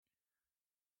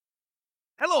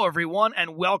Hello, everyone,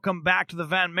 and welcome back to the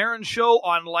Van Maren Show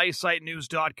on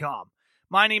LifeSiteNews.com.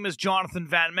 My name is Jonathan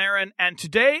Van Maren, and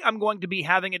today I'm going to be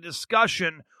having a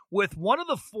discussion with one of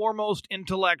the foremost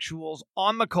intellectuals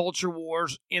on the culture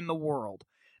wars in the world.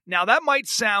 Now, that might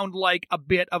sound like a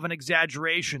bit of an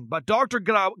exaggeration, but Dr.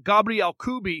 Gabriele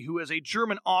Kuby, who is a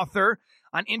German author,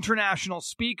 an international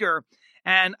speaker,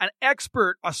 and an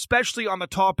expert, especially on the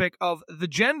topic of the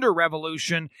gender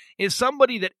revolution, is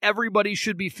somebody that everybody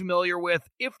should be familiar with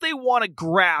if they want to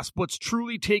grasp what's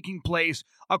truly taking place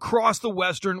across the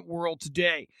Western world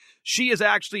today. She has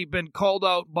actually been called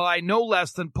out by no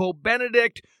less than Pope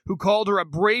Benedict, who called her a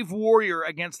brave warrior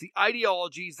against the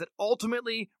ideologies that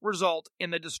ultimately result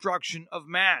in the destruction of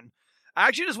man. I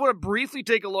actually just want to briefly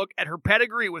take a look at her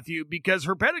pedigree with you because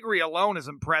her pedigree alone is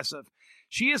impressive.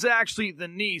 She is actually the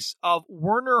niece of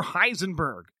Werner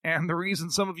Heisenberg, and the reason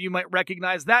some of you might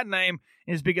recognize that name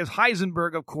is because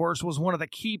Heisenberg, of course, was one of the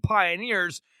key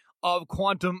pioneers of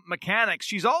quantum mechanics.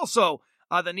 She's also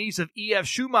the niece of E.F.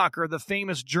 Schumacher, the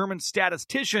famous German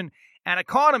statistician and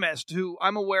economist, who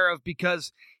I'm aware of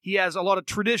because he has a lot of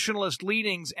traditionalist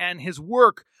leanings, and his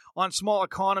work on small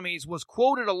economies was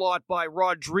quoted a lot by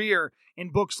Rod Dreher in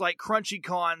books like Crunchy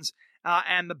Cons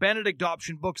and the Benedict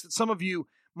Option books that some of you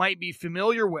might be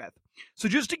familiar with. So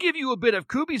just to give you a bit of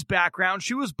Kuby's background,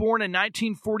 she was born in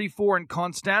 1944 in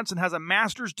Constance and has a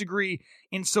master's degree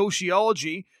in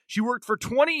sociology. She worked for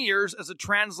 20 years as a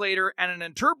translator and an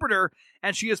interpreter,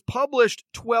 and she has published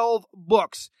 12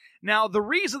 books. Now, the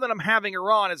reason that I'm having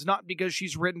her on is not because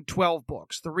she's written 12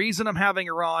 books. The reason I'm having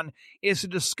her on is to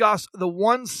discuss the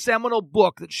one seminal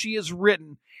book that she has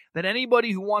written that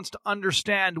anybody who wants to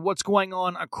understand what's going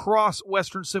on across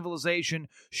Western civilization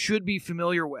should be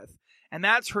familiar with. And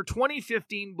that's her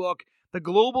 2015 book, The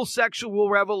Global Sexual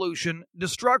Revolution,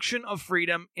 Destruction of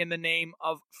Freedom in the Name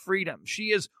of Freedom. She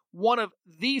is one of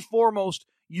the foremost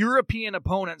European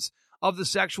opponents of the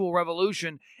sexual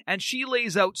revolution, and she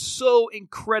lays out so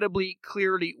incredibly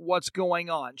clearly what's going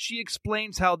on. She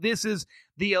explains how this is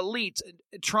the elites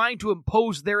trying to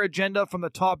impose their agenda from the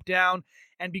top down,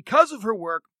 and because of her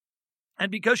work, and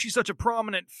because she's such a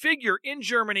prominent figure in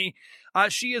Germany,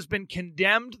 she has been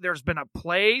condemned. There's been a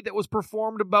play that was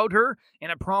performed about her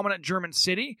in a prominent German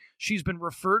city. She's been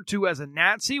referred to as a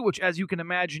Nazi, which, as you can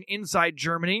imagine, inside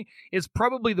Germany is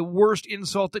probably the worst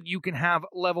insult that you can have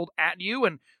leveled at you,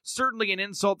 and certainly an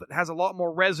insult that has a lot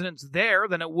more resonance there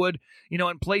than it would, in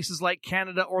places like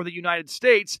Canada or the United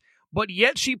States. But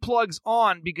yet she plugs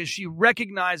on because she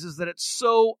recognizes that it's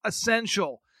so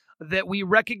essential that we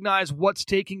recognize what's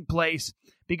taking place,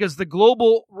 because the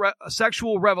global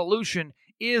sexual revolution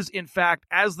is, in fact,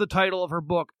 as the title of her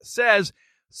book says,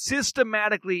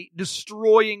 systematically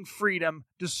destroying freedom,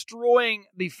 destroying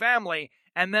the family,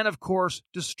 and then, of course,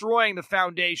 destroying the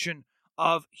foundation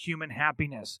of human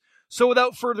happiness. So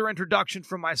without further introduction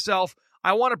from myself,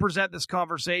 I want to present this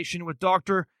conversation with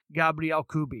Dr. Gabriele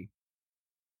Kuby.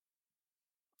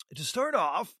 To start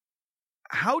off,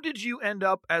 how did you end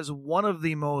up as one of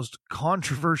the most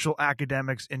controversial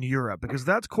academics in Europe? Because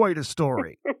that's quite a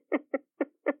story.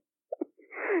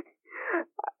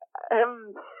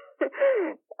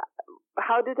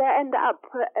 How did I end up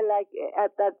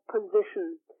at that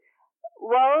position?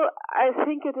 Well, I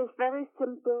think it is very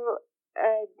simple.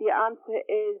 The answer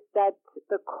is that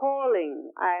the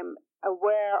calling, I'm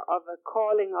aware of a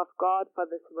calling of God for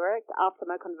this work after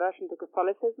my conversion to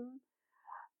Catholicism,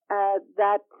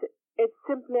 that it's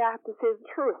simply I have to say the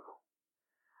truth.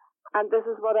 And this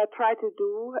is what I try to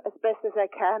do as best as I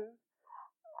can.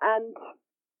 And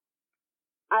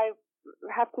I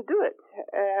have to do it.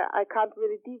 I can't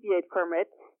really deviate from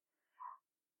it.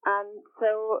 And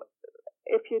so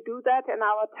if you do that in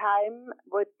our time,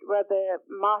 where the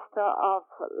master of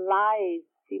lies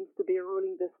seems to be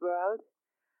ruling this world,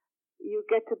 you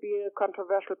get to be a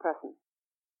controversial person.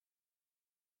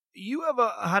 You have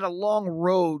had a long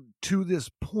road to this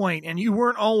point, and you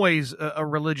weren't always a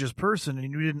religious person,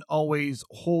 and you didn't always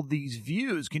hold these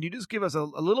views. Can you just give us a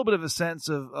little bit of a sense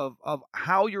of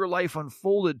how your life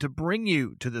unfolded to bring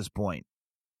you to this point?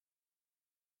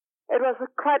 It was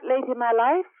quite late in my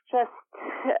life, just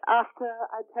after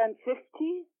I turned 50.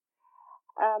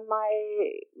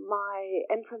 My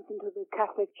entrance into the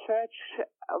Catholic Church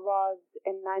was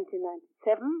in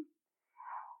 1997.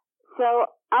 So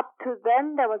up to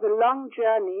then, there was a long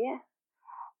journey.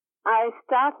 I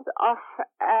started off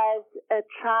as a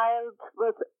child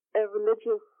with a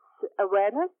religious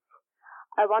awareness.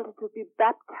 I wanted to be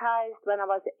baptized when I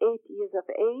was 8 years of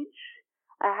age.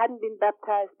 I hadn't been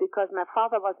baptized because my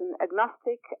father was an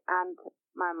agnostic and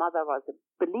my mother was a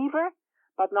believer,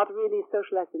 but not really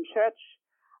socialized in church.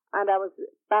 and I was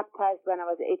baptized when I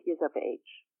was 8 years of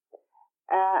age.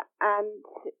 And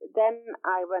then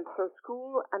I went through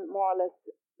school and more or less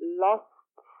lost.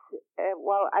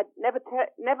 I never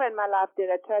in my life did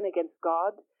I turn against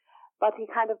God, but he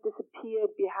kind of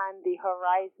disappeared behind the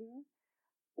horizon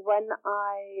when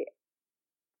I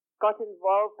got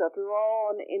involved or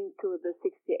drawn into the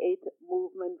 68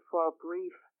 movement for a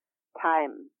brief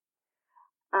time.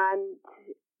 And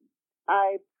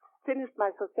I finished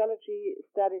my sociology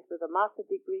studies with a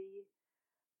master's degree,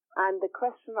 and the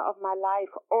question of my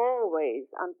life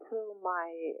always, until my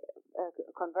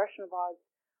conversion, was,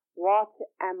 what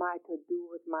am I to do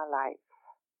with my life?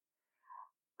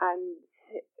 And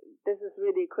this is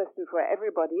really a question for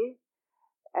everybody,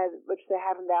 which they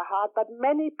have in their heart, but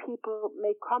many people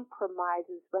make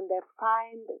compromises when they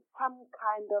find some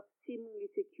kind of seemingly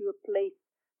secure place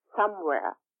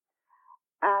somewhere.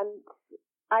 And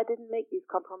I didn't make these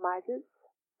compromises.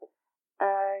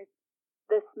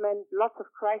 This meant lots of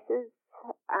crises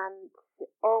and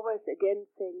always again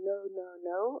saying no, no,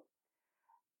 no.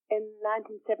 In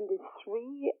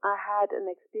 1973, I had an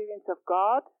experience of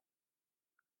God,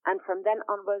 and from then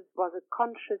onwards was a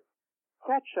conscious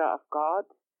searcher of God.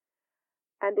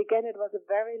 And again, it was a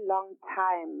very long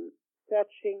time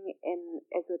searching in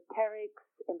esoterics,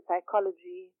 in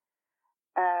psychology,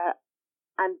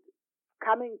 and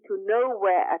coming to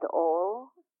nowhere at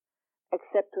all,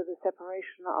 except to the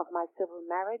separation of my civil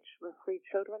marriage with 3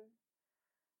 children.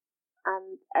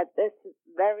 And at this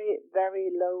very, very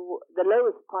the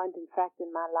lowest point, in fact,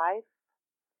 in my life,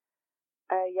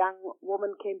 a young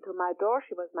woman came to my door.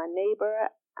 She was my neighbor,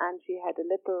 and she had a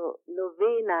little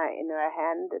novena in her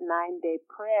hand, a 9-day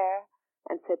prayer,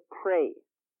 and said, pray.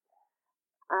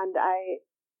 And I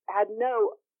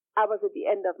was at the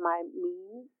end of my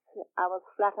means. I was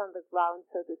flat on the ground,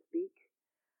 so to speak.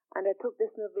 And I took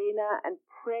this novena and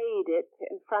prayed it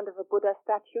in front of a Buddha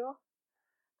statue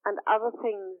and other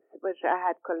things which I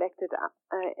had collected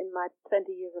in my 20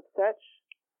 years of search.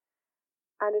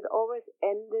 And it always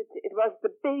ended, it was the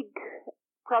big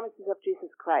promises of Jesus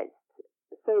Christ,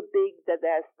 so big that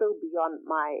they're still beyond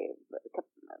my,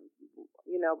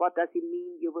 what does he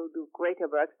mean? You will do greater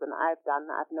works than I've done.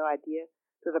 I have no idea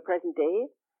to the present day.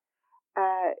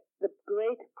 The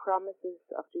great promises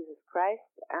of Jesus Christ,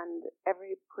 and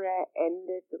every prayer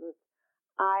ended with,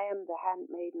 I am the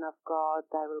handmaiden of God,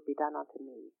 thy will be done unto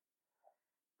me.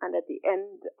 And at the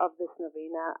end of this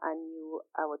novena, I knew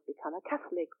I would become a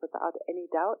Catholic without any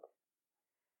doubt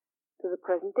to the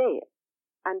present day.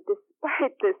 And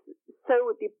despite this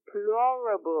so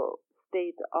deplorable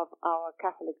state of our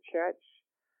Catholic Church,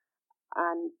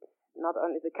 and not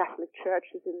only the Catholic Church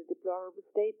is in a deplorable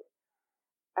state,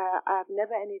 I have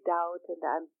never any doubt, and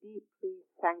I'm deeply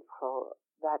thankful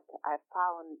that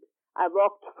I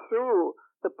walked through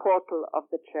the portal of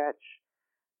the church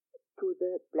to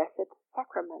the Blessed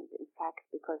Sacrament, in fact,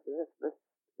 because this is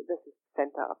the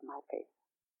center of my faith.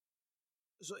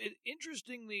 So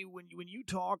interestingly, when you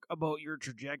talk about your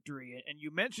trajectory, and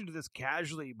you mentioned this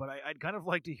casually, but I'd kind of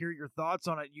like to hear your thoughts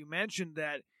on it. You mentioned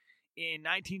that in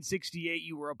 1968,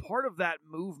 you were a part of that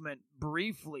movement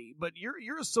briefly, but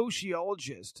you're a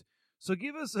sociologist. So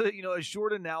give us a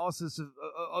short analysis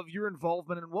of your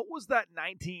involvement and what was that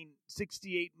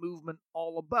 1968 movement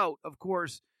all about. Of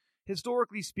course,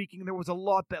 historically speaking, there was a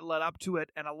lot that led up to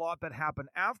it and a lot that happened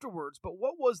afterwards. But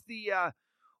what was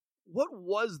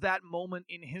that moment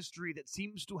in history that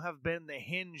seems to have been the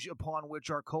hinge upon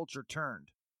which our culture turned?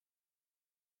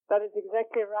 That is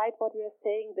exactly right, what we are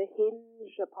saying, the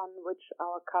hinge upon which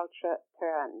our culture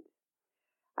turned.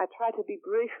 I try to be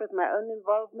brief with my own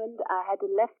involvement. I had a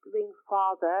left-wing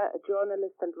father, a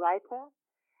journalist and writer,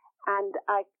 and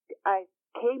I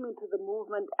came into the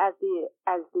movement as the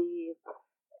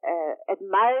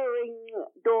admiring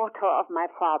daughter of my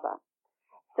father.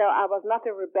 So I was not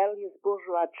a rebellious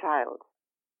bourgeois child.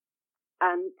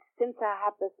 And since I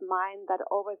have this mind that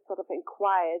always sort of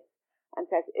inquires and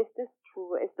says, is this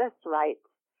true? Is this right?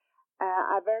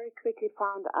 I very quickly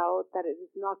found out that it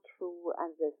is not true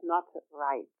and it is not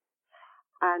right.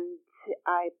 And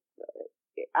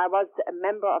I was a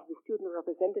member of the student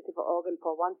representative organ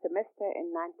for one semester in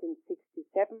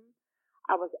 1967.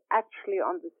 I was actually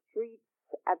on the streets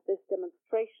at this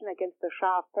demonstration against the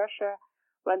Shah of Persia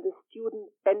when the student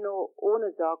Benno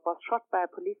Ohnesorg was shot by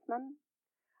a policeman.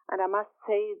 And I must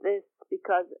say this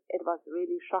because it was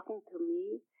really shocking to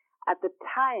me. At the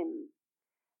time,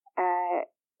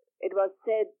 it was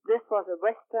said this was a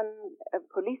Western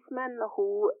policeman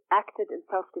who acted in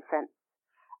self-defense.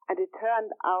 And it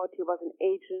turned out he was an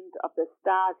agent of the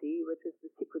Stasi, which is the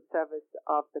secret service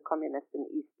of the communists in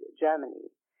East Germany.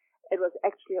 It was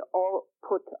actually all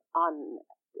put on.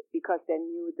 because they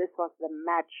knew this was the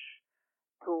match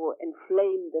to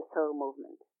inflame this whole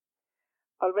movement.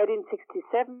 Already in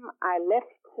 1967, I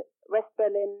left West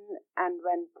Berlin and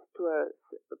went to a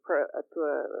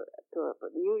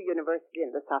new university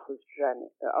in the south of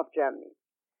Germany.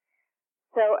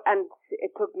 So, and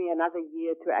it took me another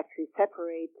year to actually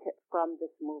separate from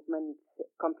this movement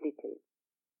completely.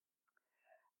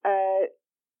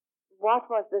 What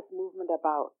was this movement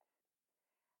about?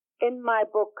 In my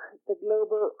book, The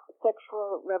Global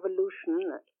Sexual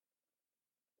Revolution,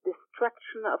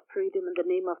 Destruction of Freedom in the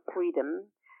Name of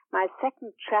Freedom, my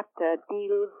second chapter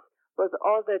deals with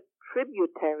all the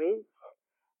tributaries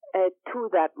to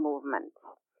that movement.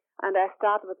 And I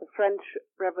start with the French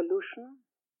Revolution.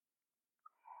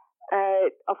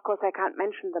 Of course, I can't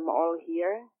mention them all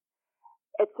here.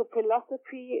 It's a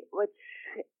philosophy which,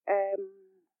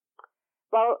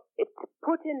 it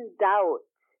put in doubt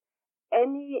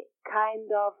any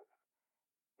kind of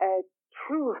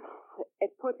truth.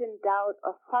 It put in doubt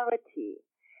authority.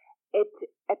 It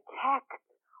attacked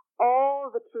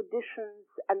all the traditions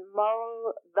and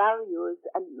moral values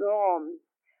and norms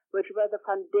which were the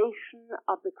foundation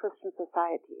of the Christian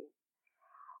society.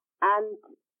 And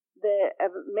a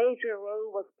major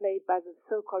role was played by the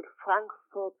so-called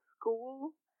Frankfurt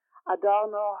School,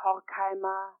 Adorno,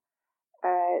 Horkheimer,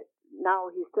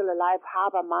 now he's still alive,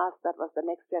 Habermas, that was the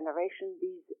next generation,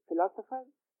 these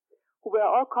philosophers, who were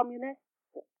all communists.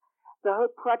 Their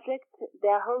whole project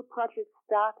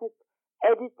started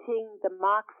editing the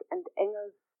Marx and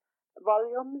Engels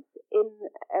volumes in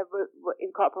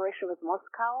cooperation with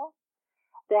Moscow.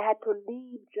 They had to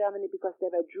leave Germany because they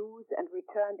were Jews and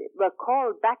were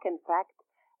called back, in fact,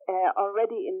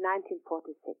 already in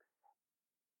 1946.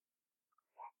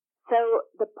 So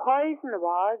the poison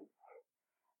was,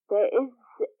 there is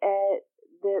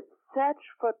the search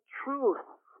for truth,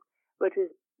 which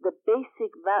is the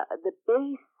basic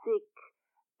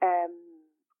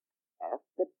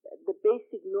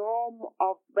norm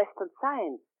of Western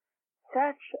science.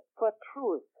 Search for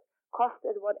truth, cost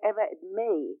it whatever it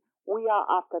may. We are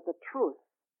after the truth.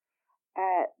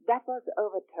 That was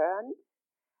overturned,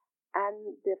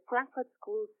 and the Frankfurt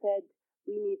School said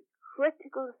we need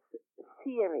critical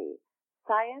theory.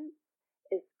 Science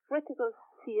is critical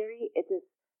theory. It is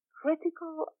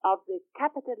critical of the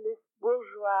capitalist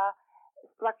bourgeois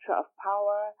structure of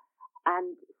power,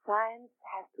 and science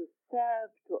has to serve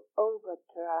to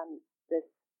overturn this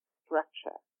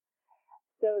structure.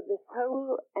 So this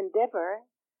whole endeavor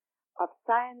of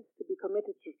science to be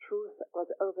committed to truth was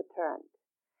overturned.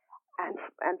 And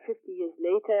 50 years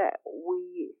later,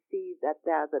 we see that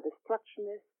there are the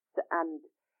destructionists and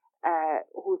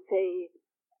who say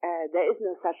there is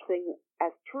no such thing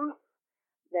as truth.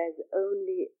 There's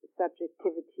only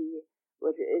subjectivity,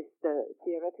 which is the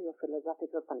theoretical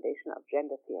philosophical foundation of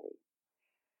gender theory.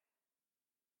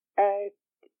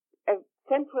 A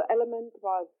central element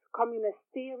was communist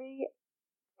theory,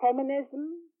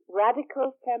 feminism,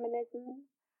 radical feminism,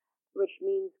 which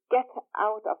means get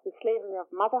out of the slavery of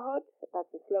motherhood.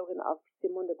 That's the slogan of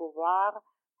Simone de Beauvoir,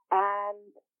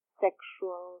 and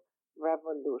sexual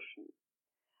revolution.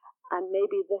 And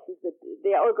maybe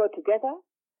they all go together,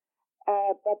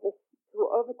 but to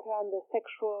overturn the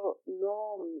sexual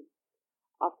norms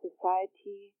of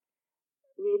society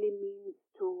really means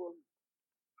to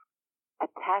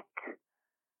attack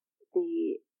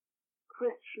the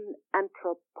Christian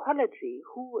anthropology.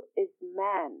 Who is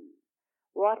man?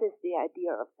 What is the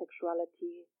idea of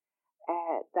sexuality?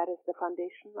 That is the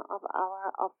foundation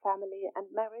of family and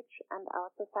marriage and our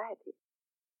society.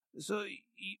 So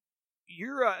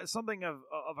you're something of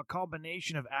a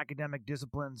combination of academic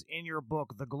disciplines in your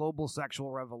book, The Global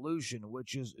Sexual Revolution,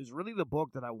 which is really the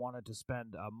book that I wanted to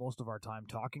spend most of our time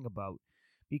talking about,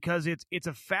 because it's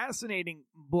a fascinating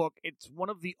book. It's one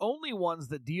of the only ones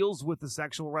that deals with the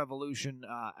sexual revolution,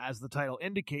 as the title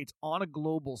indicates, on a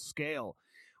global scale.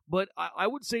 But I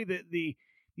would say that the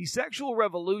sexual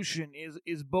revolution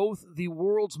is both the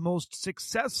world's most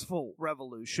successful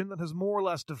revolution that has more or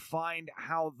less defined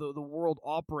how the world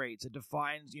operates. It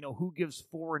defines, who gives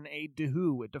foreign aid to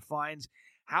who. It defines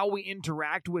how we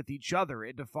interact with each other.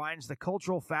 It defines the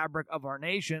cultural fabric of our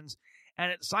nations,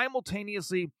 and it's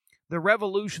simultaneously the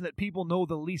revolution that people know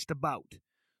the least about.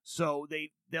 So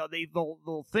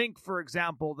they'll think, for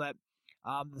example, that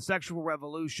the sexual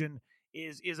revolution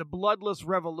is a bloodless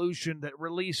revolution that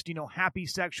released, happy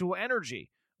sexual energy,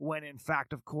 when in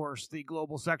fact, of course, the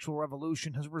global sexual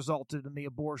revolution has resulted in the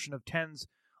abortion of tens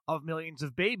of millions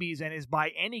of babies and is, by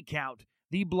any count,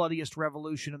 the bloodiest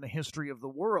revolution in the history of the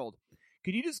world.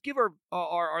 Could you just give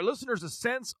our listeners a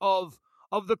sense of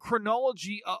of the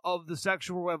chronology of the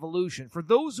sexual revolution. For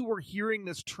those who are hearing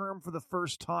this term for the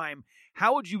first time,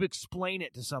 how would you explain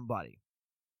it to somebody?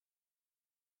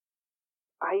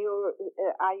 Are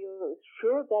you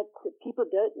sure that people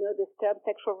don't know this term,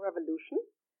 sexual revolution?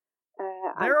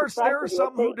 There are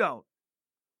some who don't.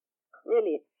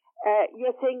 Really?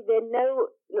 You're saying they know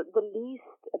the least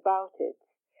about it.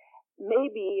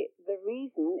 Maybe the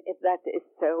reason, if that is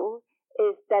so,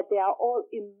 is that they are all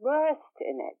immersed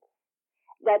in it.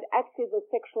 That actually the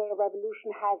sexual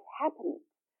revolution has happened.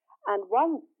 And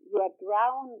once you are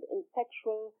drowned in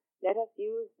sexual, let us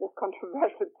use this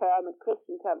controversial term, a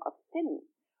Christian term of sin.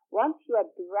 Once you are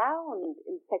drowned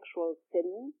in sexual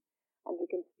sin, and we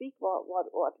can speak what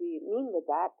we mean with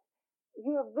that,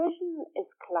 your vision is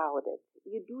clouded.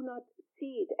 You do not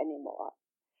see it anymore.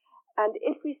 And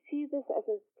if we see this as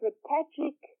a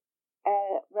strategic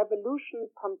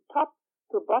revolution from top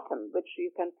to bottom, which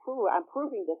you can prove, I'm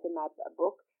proving this in my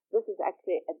book, this is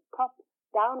actually a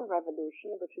top-down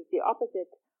revolution, which is the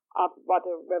opposite of what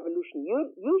a revolution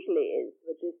usually is,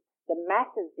 which is the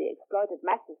masses, the exploited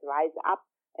masses rise up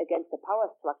against the power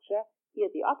structure.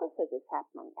 Here the opposite is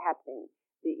happening.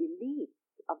 The elites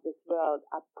of this world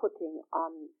are putting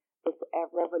on this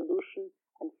revolution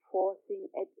and forcing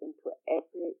it into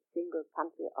every single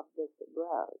country of this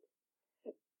world.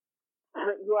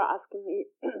 You are asking me,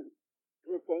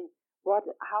 you're saying,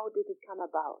 how did it come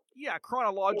about? Yeah,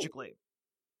 chronologically.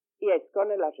 Yes,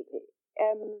 chronologically.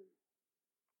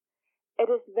 It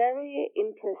is very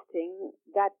interesting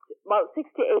that,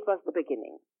 68 was the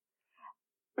beginning.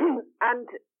 And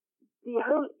the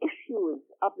whole issues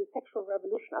of the sexual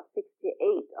revolution of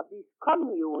 68, of these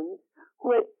communes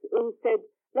who said,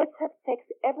 let's have sex,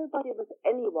 everybody with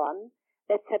anyone,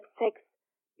 let's have sex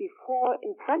before,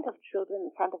 in front of children,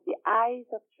 in front of the eyes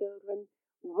of children,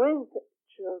 with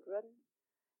children,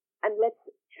 and let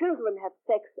children have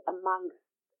sex amongst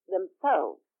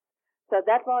themselves. So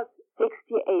that was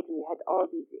 68, and we had all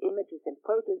these images and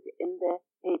photos in the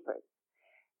papers.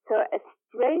 So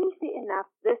strangely enough,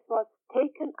 this was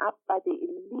taken up by the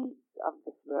elites of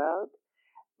this world.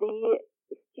 The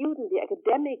students, the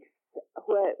academics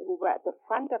who were at the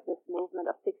front of this movement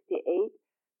of 68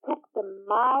 took the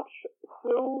march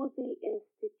through the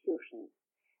institutions.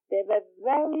 They were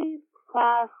very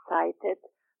far-sighted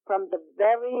from the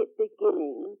very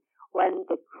beginning, when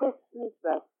the Christians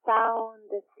were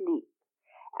sound asleep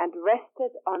and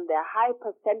rested on their high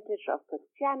percentage of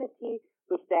Christianity,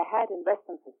 which they had in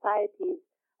Western societies.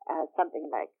 Something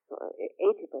like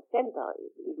 80% or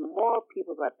even more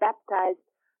people were baptized.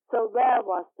 So where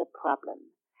was the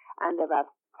problem? And they were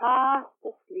fast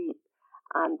asleep.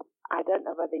 And I don't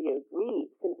know whether you agree,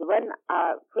 since when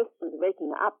are Christians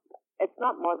waking up? It's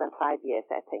not more than 5 years,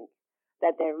 I think,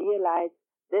 that they realize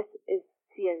this is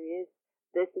serious.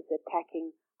 This is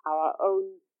attacking our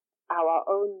own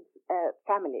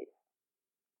families.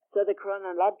 So the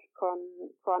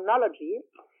chronology,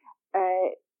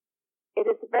 it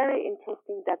is very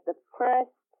interesting that the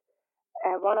first,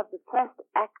 one of the first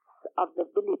acts of the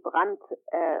Willy Brandt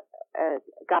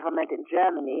government in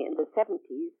Germany in the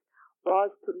 70s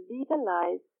was to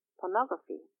legalize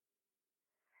pornography.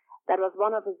 That was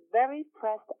one of his very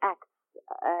first acts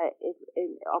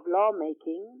of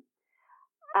lawmaking,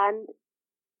 and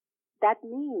that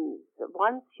means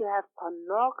once you have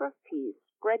pornography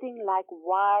spreading like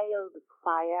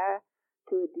wildfire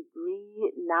to a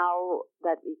degree now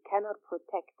that we cannot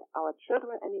protect our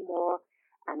children anymore,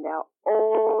 and they're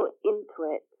all into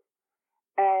it.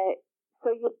 So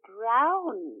you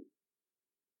drown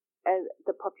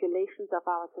the populations of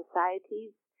our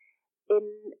societies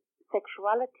in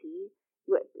sexuality.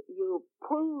 You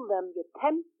pull them, you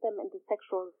tempt them into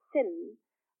sexual sin,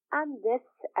 and this,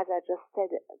 as I just said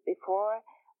before,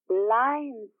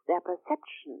 blinds their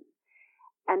perception.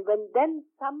 And when then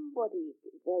somebody,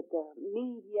 the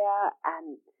media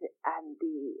and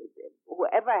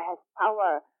whoever has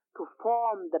power to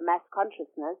form the mass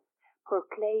consciousness,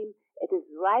 proclaim it is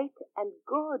right and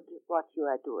good what you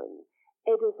are doing.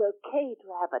 It is okay to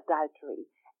have adultery.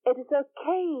 It is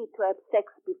okay to have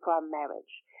sex before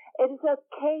marriage. It is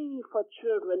okay for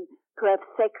children to have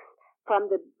sex from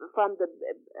the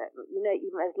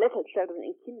even as little children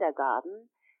in kindergarten.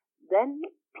 Then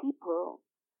people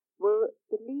will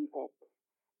believe it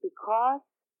because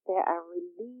they are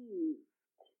relieved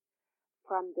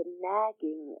from the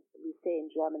nagging, we say in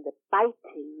German, the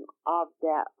biting of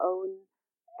their own,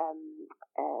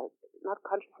 not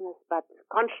consciousness, but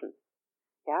conscience.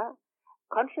 Yeah?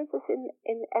 Conscience is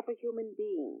in every human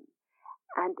being.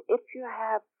 And if you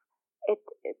have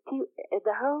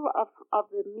the whole of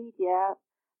the media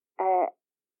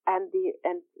and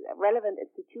relevant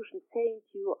institutions saying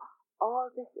to you, all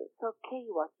this is okay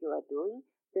what you are doing,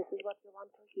 this is what you want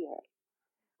to hear.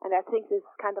 And I think this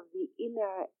is kind of the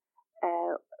inner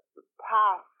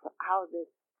path how this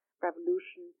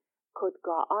revolution could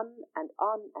go on and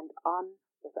on and on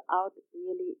without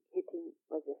really hitting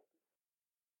resistance.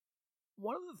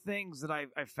 One of the things that I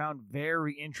found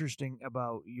very interesting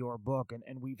about your book,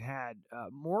 and we've had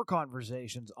more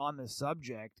conversations on this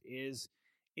subject, is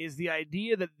the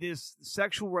idea that this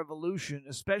sexual revolution,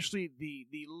 especially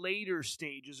the later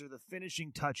stages or the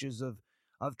finishing touches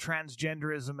of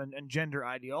transgenderism and gender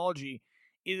ideology,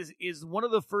 is one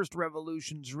of the first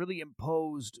revolutions really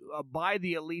imposed by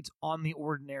the elites on the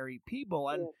ordinary people.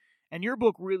 And Yes. And your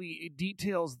book really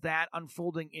details that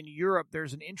unfolding in Europe.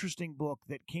 There's an interesting book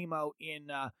that came out in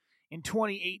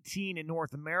 2018 in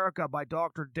North America by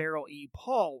Dr. Daryl E.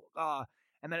 Paul,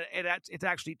 and then it's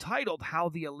actually titled "How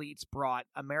the Elites Brought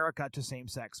America to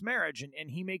Same-Sex Marriage," and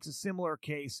he makes a similar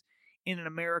case in an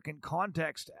American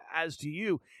context as to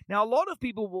you. Now, a lot of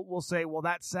people will say, well,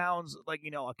 that sounds like,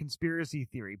 a conspiracy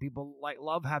theory. People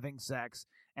love having sex,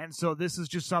 and so this is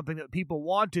just something that people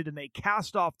wanted, and they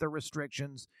cast off the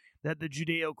restrictions that the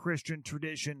Judeo-Christian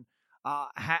tradition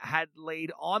had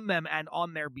laid on them and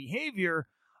on their behavior.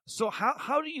 So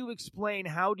how do you explain,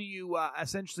 how do you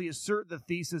essentially assert the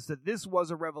thesis that this was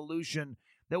a revolution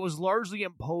that was largely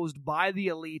imposed by the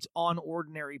elites on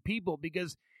ordinary people?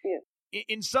 Because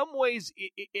in some ways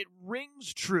it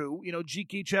rings true.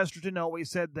 G.K. Chesterton always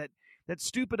said that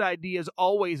stupid ideas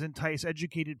always entice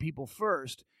educated people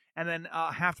first, and then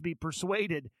have to be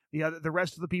persuaded. The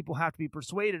rest of the people have to be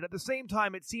persuaded. At the same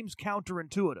time, it seems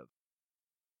counterintuitive.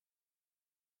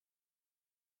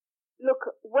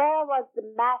 Look, where was the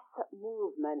mass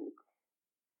movement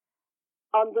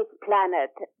on this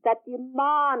planet that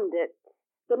demanded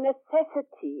the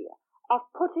necessity of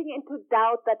putting into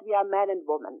doubt that we are man and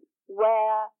woman?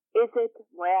 Where is it?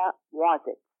 Where was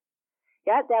it?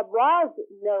 Yeah, there was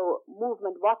no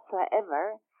movement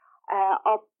whatsoever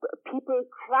of people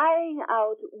crying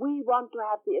out, we want to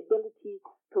have the ability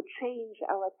to change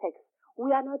our sex.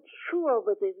 We are not sure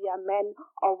whether we are men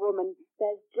or women.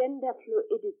 There's gender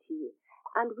fluidity,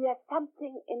 and we are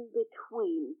something in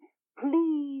between.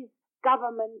 Please,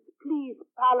 governments, please,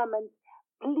 parliaments,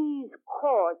 please,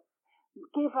 courts,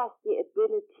 give us the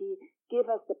ability, give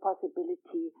us the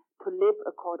possibility to live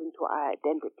according to our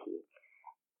identity.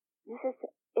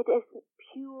 It is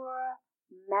pure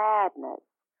madness,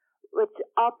 which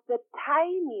of the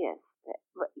tiniest,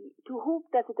 to whom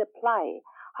does it apply?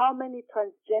 How many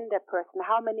transgender persons,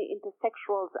 how many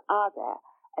intersexuals are there?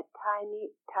 A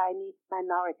tiny, tiny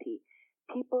minority.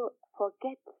 People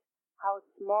forget how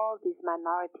small these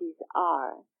minorities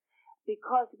are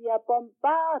because we are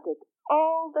bombarded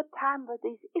all the time with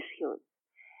these issues.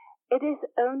 It is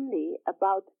only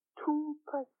about 2%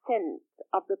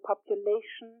 of the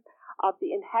population of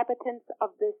the inhabitants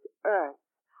of this earth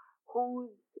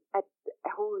whose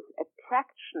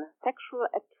sexual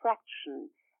attraction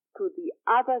to the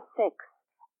other sex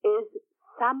is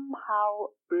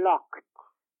somehow blocked.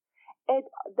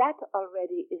 That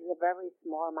already is a very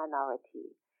small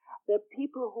minority. The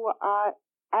people who are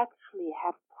actually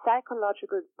have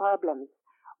psychological problems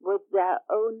with their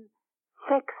own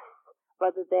sex,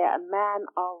 whether they are a man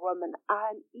or woman, are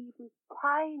an even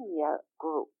tinier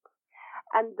group.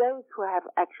 And those who have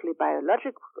actually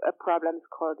biological problems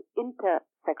called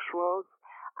intersexuals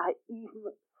are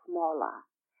even smaller.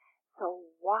 So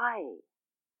why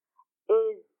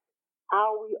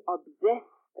are we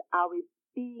obsessed? Are we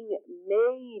being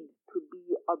made to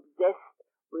be obsessed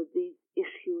with these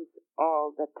issues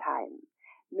all the time?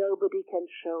 Nobody can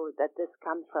show that this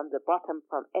comes from the bottom,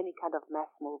 from any kind of mass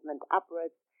movement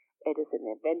upwards. It is an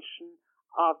invention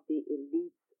of the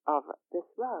elites of this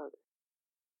world.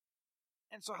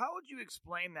 And so how would you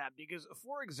explain that? Because,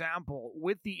 for example,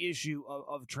 with the issue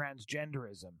of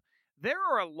transgenderism, there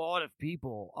are a lot of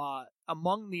people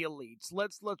among the elites.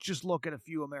 Let's just look at a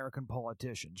few American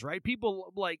politicians, right?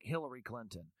 People like Hillary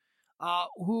Clinton,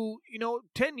 who,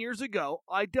 10 years ago,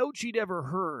 I doubt she'd ever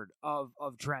heard of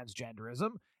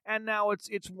transgenderism, and now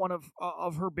it's one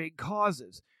of her big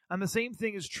causes. And the same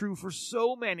thing is true for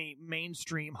so many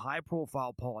mainstream,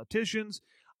 high-profile politicians.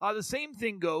 The same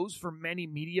thing goes for many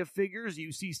media figures.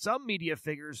 You see some media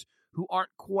figures who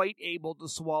aren't quite able to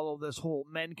swallow this whole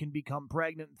men can become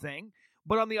pregnant thing.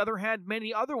 But on the other hand,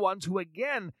 many other ones who,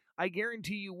 again, I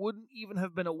guarantee you wouldn't even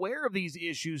have been aware of these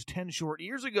issues 10 short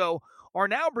years ago, are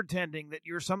now pretending that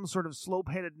you're some sort of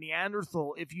slope-headed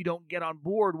Neanderthal if you don't get on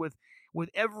board with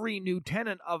every new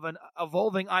tenet of an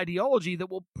evolving ideology that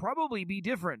will probably be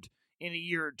different in a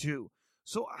year or two.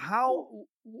 So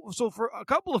so for a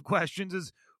couple of questions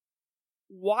is,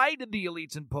 why did the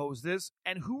elites impose this,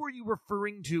 and who are you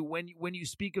referring to when you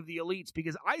speak of the elites?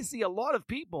 Because I see a lot of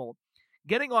people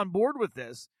getting on board with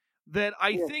this that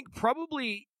I think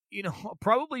probably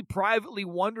privately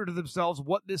wonder to themselves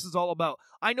what this is all about.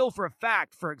 I know for a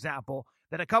fact, for example,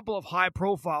 that a couple of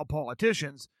high-profile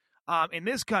politicians in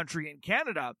this country, in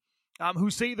Canada, who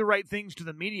say the right things to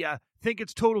the media, think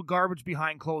it's total garbage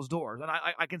behind closed doors, and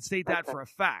I can state that for a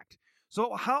fact.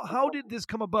 So how did this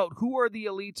come about? Who are the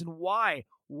elites, and why?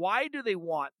 Why do they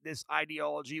want this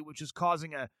ideology, which is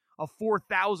causing a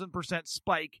 4,000%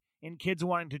 spike in kids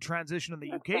wanting to transition in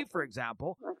the UK, for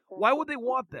example? Why would they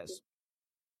want this?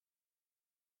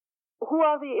 Who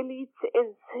are the elites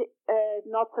is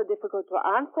not so difficult to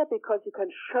answer, because you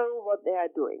can show what they are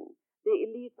doing. The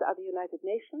elites are the United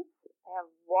Nations. They have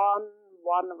one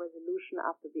resolution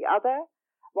after the other,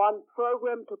 one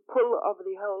program to pull over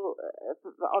the whole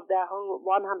of their whole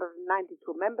 192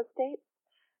 member states.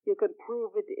 You can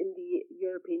prove it in the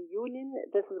European Union.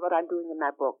 This is what I'm doing in my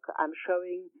book. I'm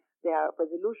showing their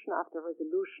resolution after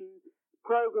resolution,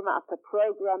 program after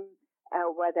program,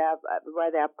 where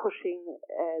they're pushing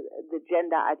the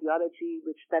gender ideology,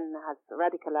 which then has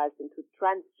radicalized into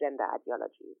transgender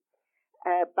ideology.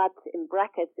 But in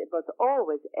brackets, it was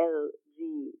always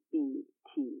LGBT.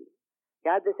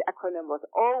 Yeah, this acronym was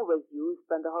always used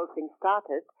when the whole thing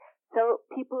started, so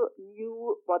people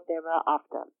knew what they were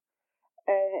after.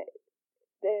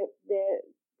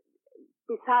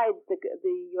 Besides the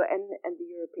UN and the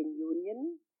European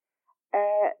Union,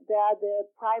 there are the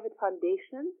private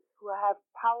foundations who have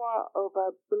power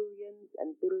over billions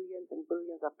and billions and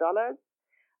billions of dollars.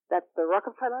 That's the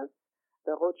Rockefellers,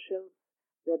 the Rothschilds,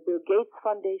 the Bill Gates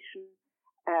Foundation,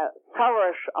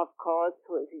 Soros, of course,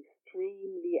 who is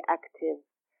extremely active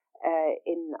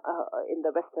in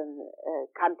the Western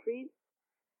countries.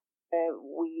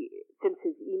 Since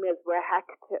his emails were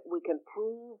hacked, we can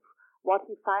prove what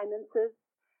he finances.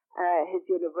 His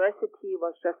university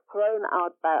was just thrown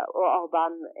out by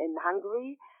Orban in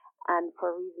Hungary, and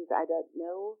for reasons I don't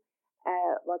know,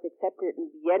 was accepted in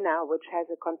Vienna, which has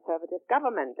a conservative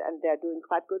government, and they're doing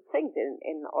quite good things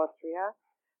in Austria.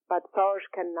 But Soros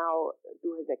can now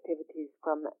do his activities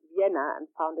from Vienna and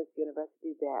found his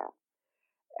university there.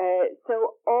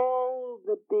 So all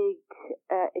the big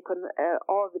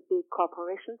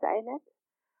corporations are in it.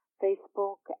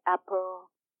 Facebook,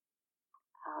 Apple,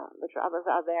 which others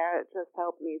are there? Just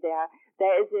help me there.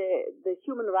 There is the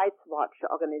Human Rights Watch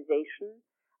organization,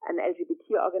 an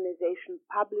LGBT organization,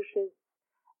 publishes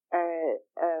a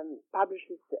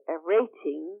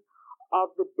rating of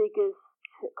the biggest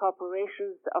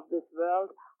corporations of this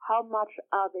world. How much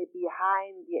are they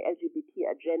behind the LGBT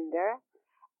agenda?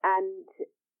 And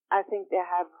I think they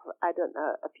have, I don't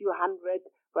know, a few hundred,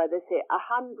 where they say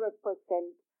 100%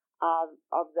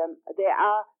 of them, they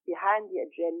are behind the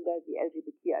agenda, the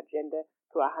LGBT agenda,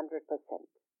 to 100%.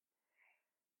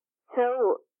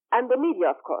 So, and the media,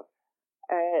 of course,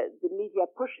 the media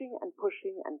pushing and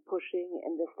pushing and pushing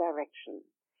in this direction.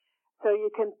 So you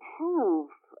can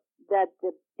prove that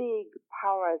the big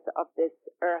powers of this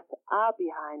earth are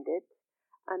behind it.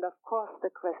 And of course the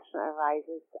question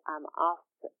arises, I'm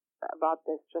asked about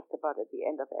this just about at the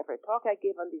end of every talk I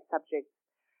give on these subjects,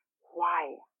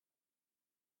 why?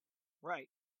 Right.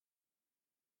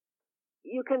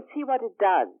 You can see what it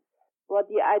does, what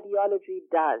the ideology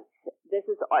does. This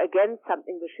is, again,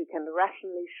 something which you can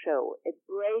rationally show. It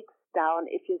breaks down.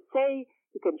 If you say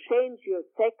you can change your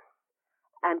sex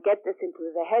and get this into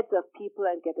the heads of people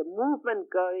and get a movement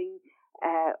going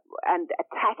and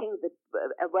attacking the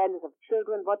awareness of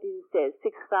children, what do you say?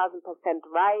 6,000%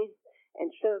 rise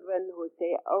in children who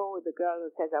say, oh, the girl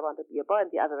who says I want to be a boy, and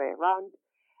the other way around.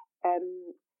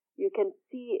 You can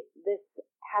see this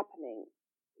happening.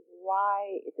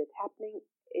 Why is it happening?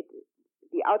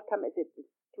 The outcome is it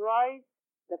destroys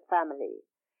the family.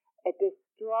 It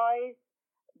destroys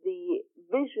the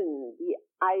vision, the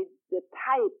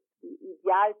type, the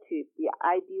idealtype, the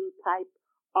ideal type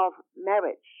of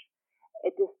marriage.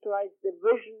 It destroys the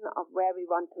vision of where we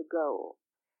want to go.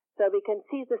 So we can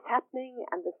see this happening,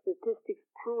 and the statistics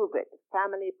prove it.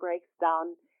 Family breaks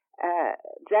down.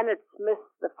 Janet Smith,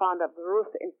 the founder of the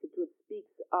Ruth Institute,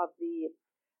 speaks of the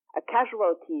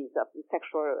casualties of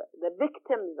the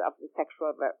victims of the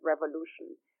sexual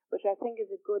revolution, which I think is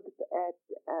a good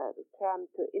term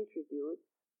to introduce,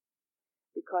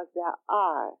 because there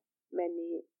are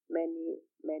many, many,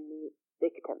 many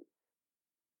victims.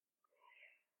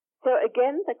 So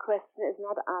again, the question is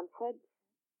not answered.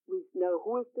 We know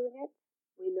who is doing it.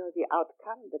 We know the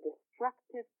outcome, the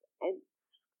destructive,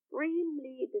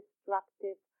 extremely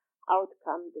destructive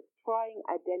outcome, destroying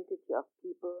identity of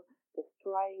people,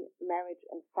 destroying marriage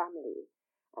and family.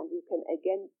 And you can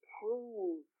again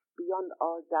prove beyond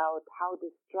all doubt how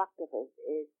destructive it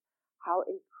is, how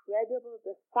incredible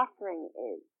the suffering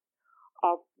is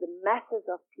of the masses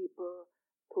of people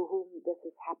to whom this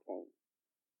is happening.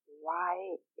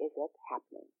 Why is it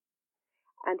happening?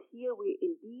 And here we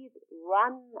indeed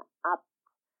run up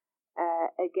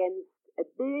against a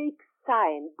big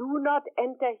sign, do not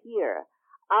enter here,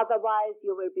 otherwise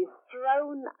you will be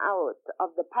thrown out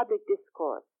of the public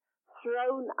discourse,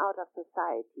 thrown out of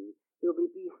society, you will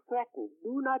be threatened,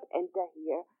 do not enter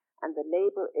here, and the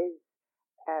label is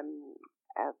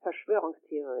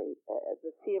Verschwörungstheorie,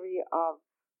 the theory of,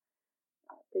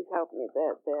 please help me,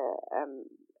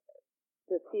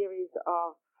 the theories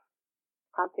of,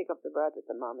 can't think of the word at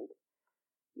the moment.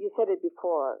 You said it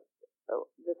before,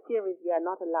 the theories we are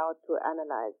not allowed to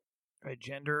analyze.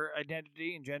 Gender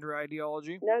identity and gender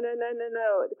ideology? No.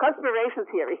 The conspiration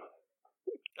theory.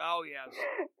 Oh, yes.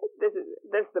 This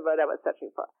is the word I was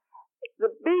searching for. The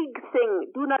big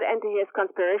thing, do not enter here, is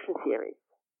conspiration theories.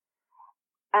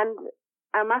 And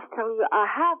I must tell you, I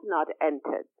have not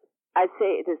entered. I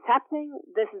say it is happening,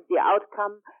 this is the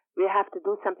outcome, we have to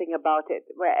do something about it.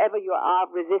 Wherever you are,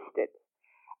 resist it.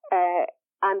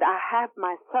 And I have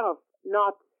myself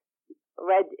not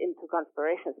read into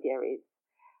conspiration theories.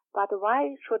 But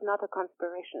why should not a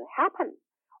conspiration happen?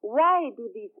 Why do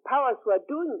these powers who are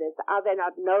doing this, are they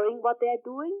not knowing what they're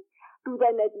doing? Do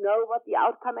they not know what the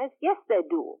outcome is? Yes, they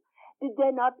do. Did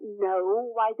they not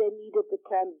know why they needed the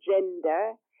term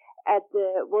gender at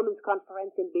the Women's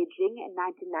Conference in Beijing in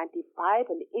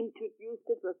 1995 and introduced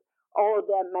it with all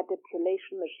their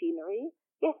manipulation machinery?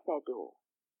 Yes, they do.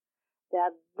 They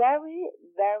are very,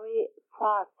 very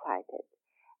far-sighted.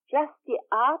 Just the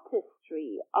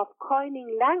artistry of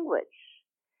coining language,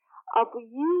 of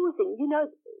using,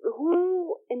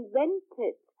 who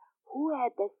invented, who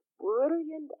had this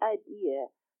brilliant idea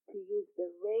to use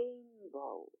the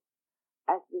rainbow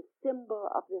as the symbol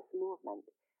of this movement.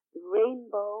 The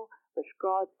rainbow, which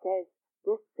God says,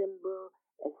 this symbol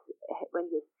is, when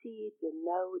you see it, you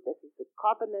know this is a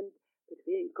covenant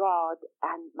between God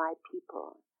and my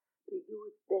people. To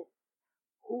use this,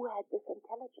 who had this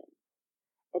intelligence?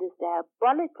 It is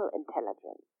diabolical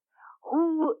intelligence.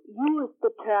 Who used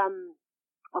the term,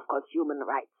 of course, human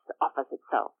rights offers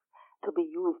itself to be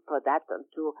used for that and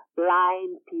to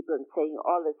blind people and saying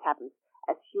all this happens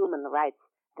as human rights.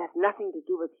 It has nothing to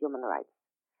do with human rights.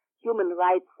 Human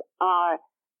rights are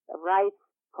rights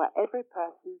for every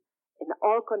person in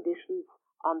all conditions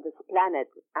on this planet,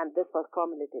 and this was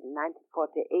formulated in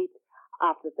 1948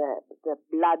 after the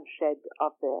bloodshed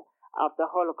of the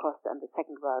Holocaust and the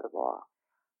Second World War.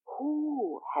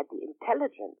 Who had the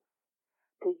intelligence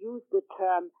to use the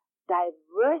term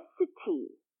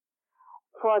diversity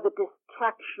for the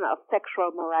destruction of sexual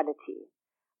morality?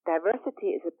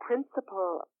 Diversity is a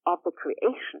principle of the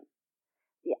creation,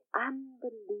 the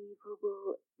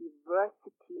unbelievable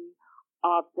diversity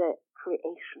of the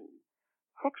creation.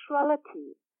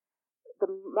 Sexuality, the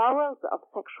morals of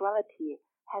sexuality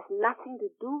has nothing to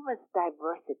do with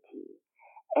diversity.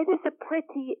 It is a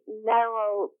pretty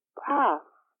narrow path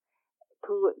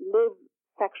to live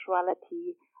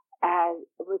sexuality as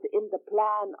within the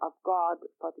plan of God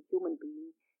for the human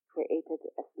being created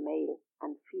as male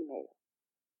and female.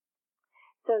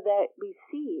 So that we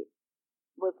see,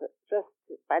 with just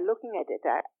by looking at it,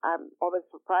 I'm always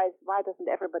surprised, why doesn't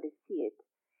everybody see it?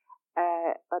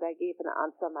 But I gave an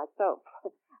answer myself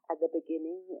at the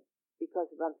beginning, because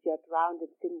once you're drowned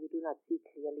in sin, you do not see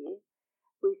clearly.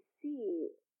 We see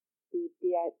the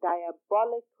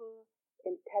diabolical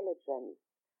intelligence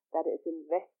that is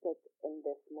invested in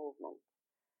this movement.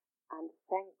 And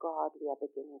thank God we are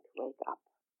beginning to wake up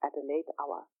at a late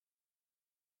hour.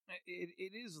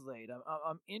 It is late.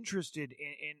 I'm interested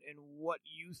in what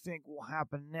you think will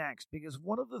happen next, because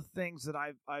one of the things that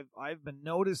I've been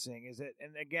noticing is that,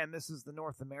 and again, this is the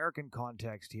North American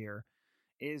context here,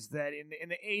 is that in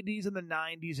the 80s and the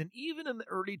 90s and even in the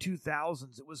early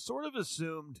 2000s, it was sort of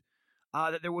assumed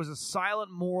that there was a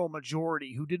silent moral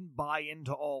majority who didn't buy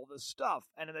into all this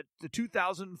stuff. And in the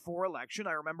 2004 election,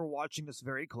 I remember watching this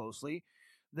very closely.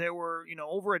 There were,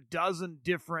 over a dozen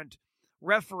different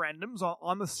referendums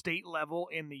on the state level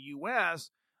in the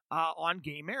U.S. On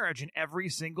gay marriage in every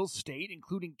single state,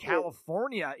 including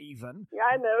California even. Yeah,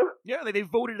 I know. Yeah, they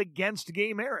voted against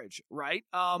gay marriage, right?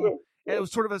 Yes. It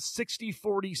was sort of a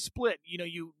 60-40 split,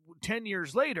 10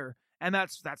 years later, and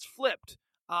that's flipped.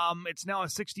 It's now a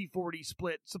 60-40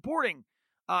 split supporting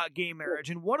gay marriage.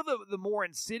 And one of the more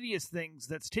insidious things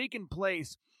that's taken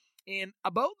place in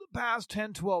about the past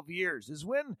 10, 12 years is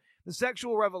when the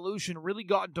sexual revolution really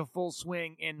got into full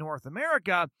swing in North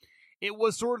America, it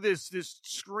was sort of this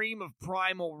scream of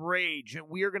primal rage, and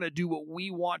we are going to do what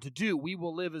we want to do. We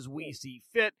will live as we see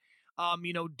fit.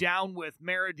 Down with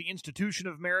marriage. The institution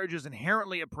of marriage is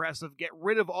inherently oppressive. Get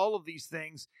rid of all of these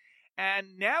things.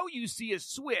 And now you see a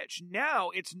switch. Now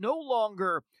it's no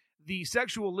longer the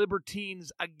sexual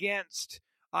libertines against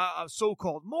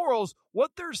so-called morals.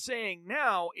 What they're saying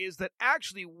now is that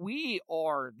actually we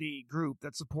are the group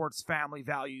that supports family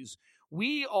values.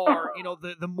 We are,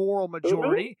 the moral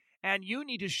majority. And you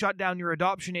need to shut down your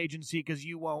adoption agency because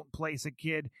you won't place a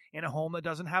kid in a home that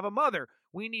doesn't have a mother.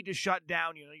 We need to shut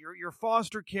down, your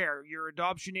foster care, your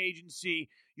adoption agency,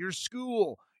 your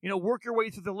school. Work your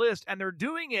way through the list. And they're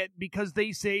doing it because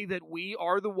they say that we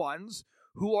are the ones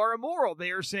who are immoral. They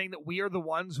are saying that we are the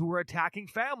ones who are attacking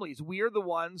families. We are the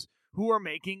ones who are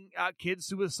making kids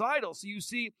suicidal. So you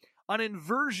see an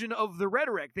inversion of the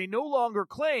rhetoric. They no longer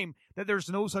claim that there's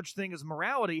no such thing as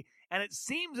morality. And it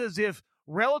seems as if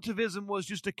relativism was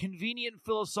just a convenient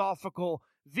philosophical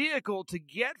vehicle to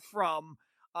get from,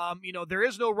 there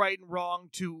is no right and wrong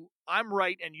to I'm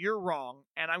right and you're wrong,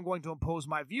 and I'm going to impose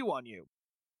my view on you.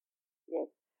 Yes.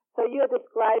 So you're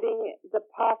describing the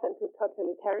path into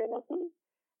totalitarianism.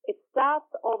 It starts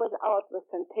always out with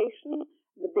temptation.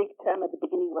 The big term at the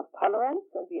beginning was tolerance,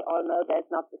 and we all know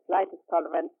there's not the slightest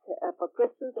tolerance for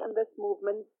Christians in this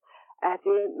movement.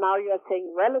 Now you're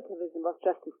saying relativism was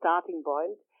just a starting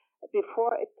point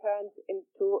before it turns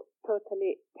into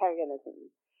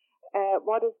totalitarianism.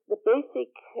 What is the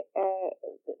basic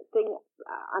thing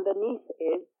underneath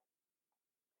is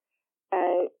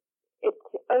it's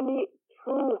only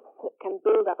truth can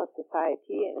build up a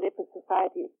society, and if a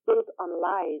society is built on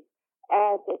lies,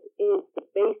 as it is the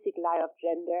basic lie of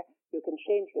gender, you can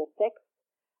change your sex,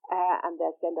 and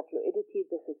there's gender fluidity.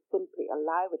 This is simply a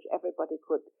lie which everybody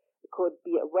could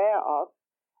be aware of.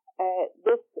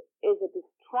 This is a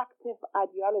destructive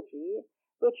ideology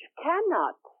which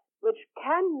cannot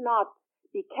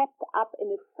be kept up in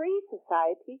a free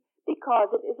society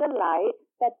because it is a lie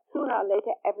that sooner or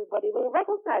later everybody will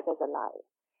recognize as a lie.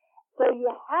 So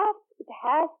it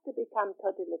has to become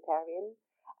totalitarian,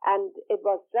 and it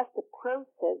was just a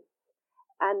process,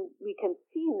 and we can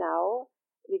see now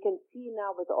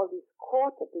with all these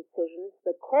court decisions,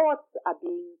 the courts are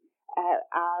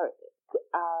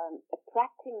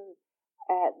attracting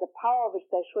the power which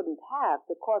they shouldn't have.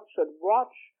 The courts should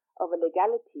watch over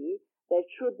legality. They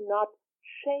should not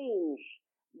change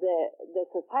the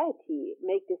society,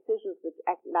 make decisions which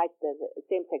act like the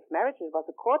same-sex marriage. It was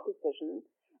a court decision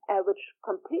which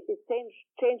completely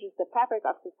changes the fabric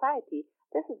of society.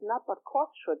 This is not what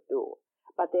courts should do,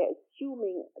 but they're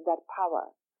assuming that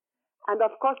power. And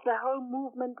of course, the whole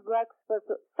movement works with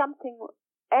something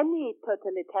any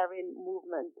totalitarian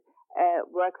movement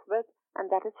works with,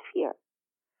 and that is fear.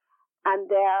 And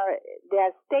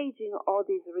they're staging all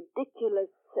these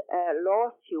ridiculous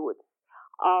lawsuits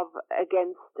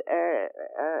against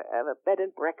a bed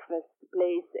and breakfast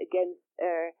place, against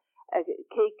a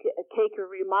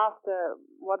cakery master,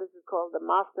 what is it called, the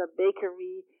master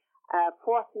bakery,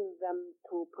 forcing them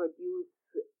to produce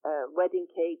wedding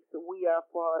cakes. We are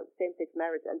for same-sex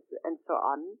marriage and so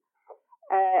on.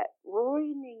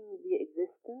 Ruining the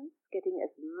existence, getting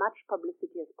as much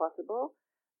publicity as possible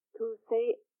to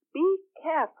say, be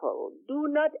careful,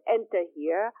 do not enter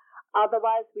here,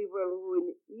 otherwise we will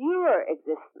ruin your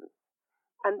existence.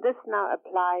 And this now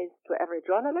applies to every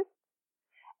journalist.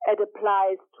 It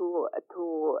applies to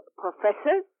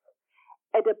professors.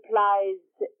 It applies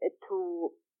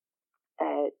to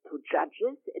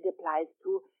judges. It applies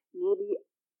to nearly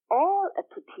all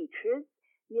to teachers,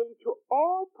 nearly to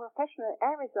all professional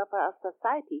areas of our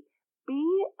society.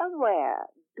 Be aware.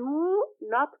 Do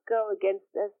not go against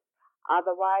this.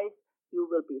 Otherwise, you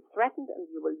will be threatened and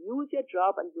you will lose your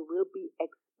job and you will be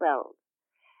expelled.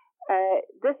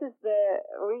 This is the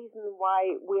reason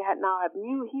why we now have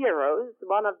new heroes.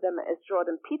 One of them is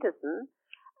Jordan Peterson,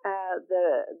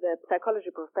 the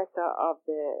psychology professor of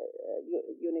the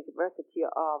University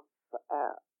of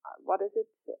what is it?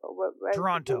 Where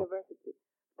Toronto. University?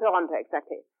 Toronto,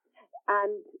 exactly.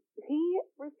 And he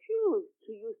refused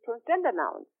to use transgender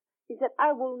nouns. He said,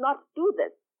 "I will not do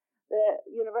this." The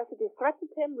university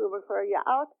threatened him, "We will throw you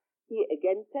out." He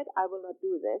again said, "I will not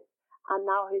do this." And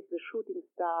now he's the shooting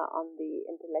star on the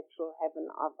intellectual heaven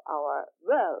of our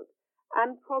world.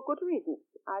 And for good reasons.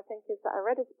 I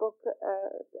read his book,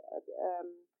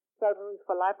 12 Rules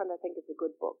for Life, and I think it's a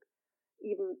good book.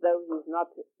 Even though he's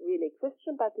not really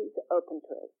Christian, but he's open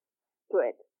to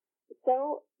it.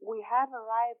 So we have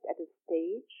arrived at a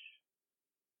stage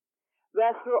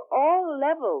where through all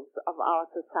levels of our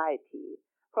society,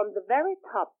 from the very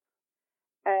top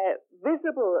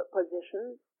visible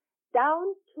positions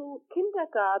down to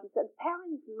kindergartens and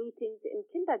parents' meetings in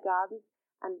kindergartens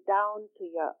and down to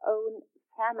your own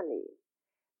family.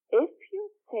 If you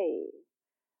say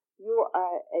you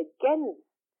are against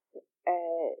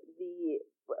the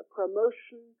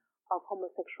promotion of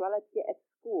homosexuality at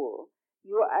school,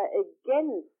 you are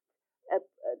against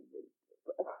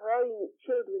throwing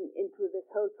children into this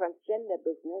whole transgender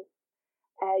business,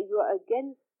 you are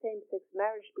against same-sex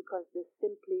marriage because this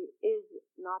simply is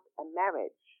not a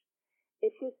marriage.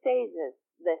 If you say this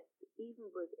even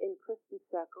within Christian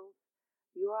circles,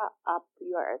 you are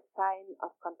a sign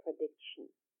of contradiction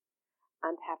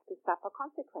and have to suffer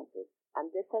consequences. And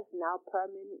this has now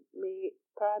permeated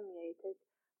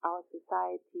our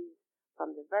societies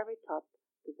from the very top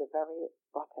to the very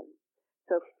bottom.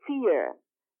 So fear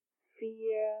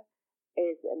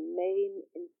is a main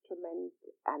instrument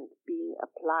and being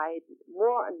applied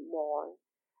more and more,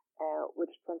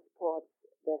 which transports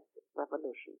this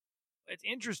revolution. It's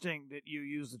interesting that you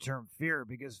use the term fear,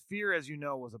 because Fear, as you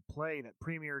know, was a play that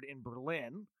premiered in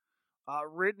Berlin,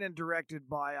 written and directed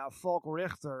by Falk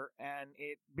Richter, and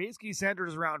it basically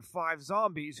centers around 5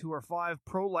 zombies who are 5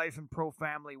 pro-life and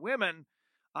pro-family women,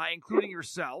 including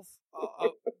yourself,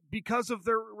 because of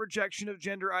their rejection of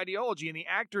gender ideology. And the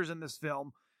actors in this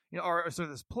film,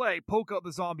 this play, poke out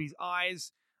the zombies'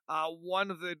 eyes.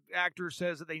 One of the actors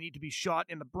says that they need to be shot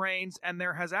in the brains, and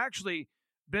there has actually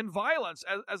been violence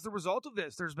as the result of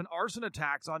this. There's been arson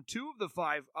attacks on 2 of the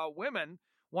 5 women.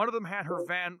 One of them had her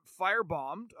van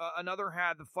firebombed. Another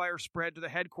had the fire spread to the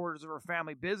headquarters of her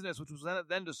family business, which was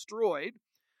then destroyed.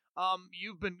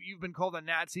 You've been called a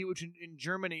Nazi, which in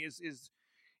Germany is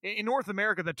in North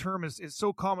America the term is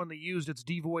so commonly used it's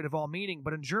devoid of all meaning.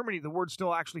 But in Germany the word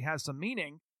still actually has some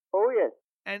meaning. Oh yes.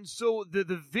 And so the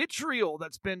vitriol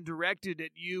that's been directed at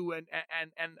you and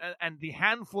the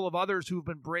handful of others who've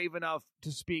been brave enough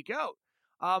to speak out,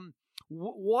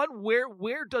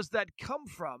 where does that come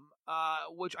from?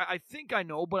 Which I think I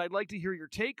know, but I'd like to hear your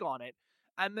take on it.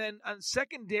 And then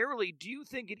secondarily, do you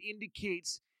think it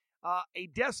indicates a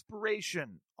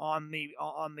desperation on the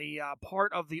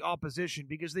part of the opposition,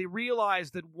 because they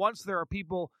realize that once there are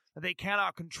people that they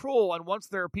cannot control, and once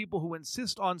there are people who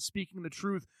insist on speaking the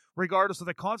truth regardless of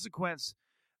the consequence,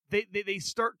 they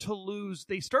start to lose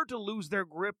their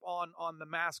grip on the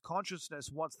mass consciousness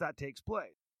once that takes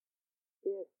place?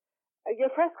 Yes. Your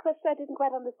first question I didn't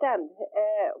quite understand.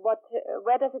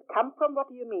 Where does it come from? What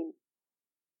do you mean?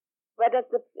 Where does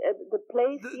the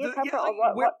place come from?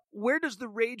 Where does the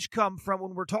rage come from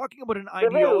when we're talking about an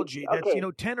ideology that's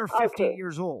 10 or 15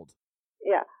 years old?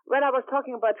 Yeah. When I was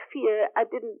talking about fear,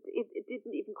 it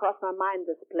didn't even cross my mind,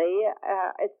 this play.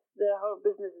 The whole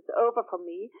business is over for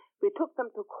me. We took them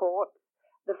to court.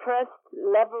 The first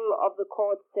level of the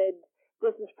court said,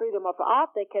 this is freedom of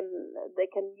art. They can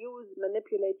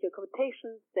manipulate your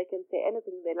quotations. They can say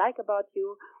anything they like about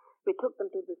you. We took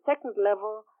them to the second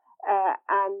level,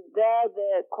 and there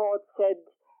the court said,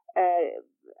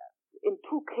 in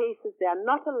 2 cases, they are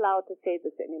not allowed to say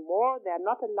this anymore. They are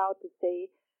not allowed to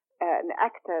say, an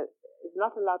actor is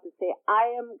not allowed to say,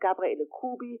 I am Gabriele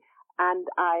Kuby, and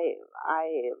I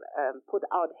put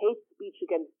out hate speech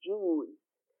against Jews.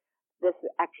 This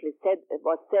actually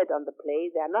was said on the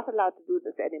play. They are not allowed to do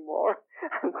this anymore.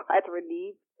 I'm quite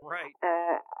relieved. Right.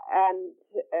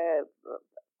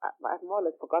 I've more or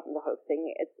less forgotten the whole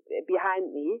thing. It's behind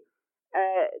me.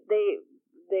 They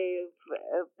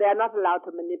are not allowed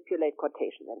to manipulate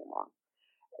quotations anymore.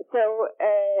 So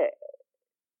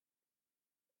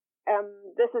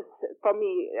this is, for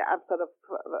me,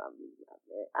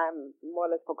 I'm more or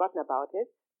less forgotten about it.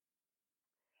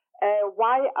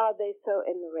 Why are they so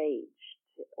enraged?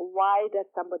 Why does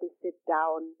somebody sit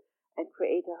down and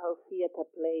create a whole theater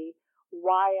play?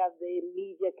 Why are there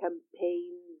media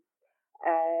campaigns,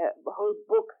 whole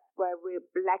books where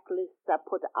blacklists are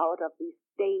put out of these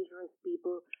dangerous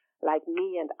people like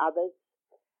me and others?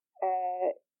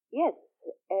 Yes,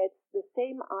 it's the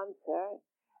same answer.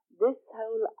 This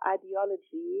whole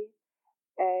ideology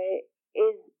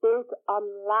is built on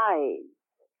lies.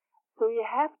 So you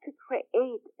have to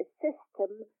create a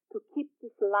system to keep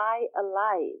this lie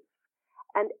alive.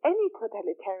 And any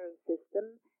totalitarian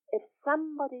system, if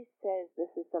somebody says this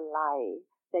is a lie,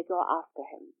 they go after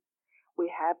him.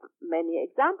 We have many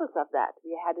examples of that.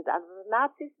 We had it under the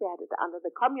Nazis, we had it under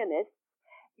the communists.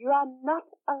 You are not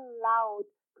allowed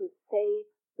to say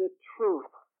the truth.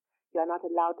 You are not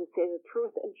allowed to say the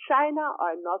truth in China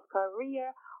or in North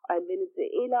Korea or in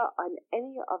Venezuela or in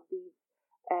any of these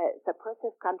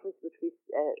suppressive countries,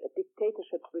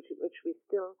 dictatorships, which we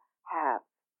still have.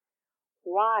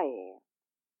 Why?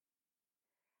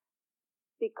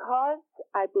 because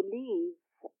I believe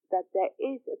that there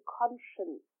is a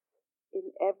conscience in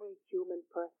every human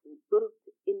person built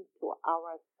into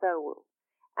our soul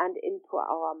and into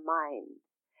our mind.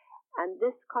 And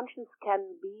this conscience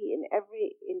can be in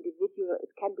every individual,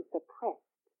 it can be suppressed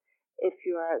if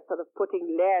you are sort of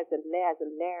putting layers and layers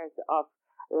and layers of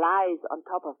lies on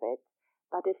top of it.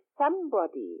 But if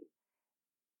somebody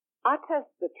utters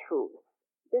the truth,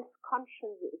 this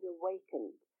conscience is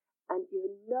awakened and you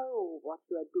know what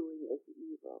you are doing is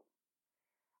evil.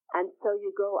 And so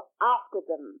you go after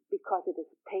them because it is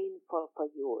painful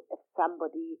for you if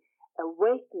somebody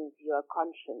awakens your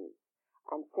conscience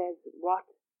and says, what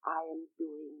I am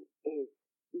doing is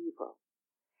evil.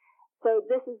 So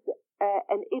this is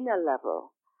an inner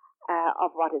level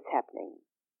of what is happening.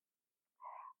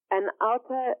 An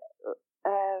outer,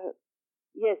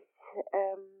 yes,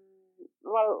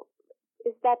 well,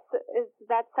 is that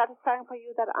satisfying for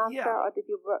you, that answer? Yeah. Or did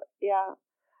you, yeah.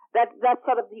 That's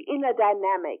sort of the inner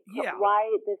dynamic Yeah. of why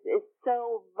this is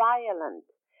so violent,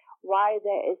 why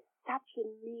there is such a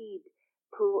need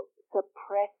to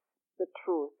suppress the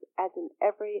truth, as in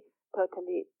every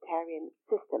totalitarian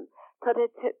system.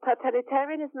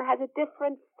 Totalitarianism has a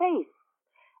different face,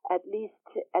 at least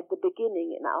at the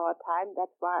beginning in our time.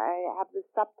 That's why I have the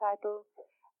subtitle,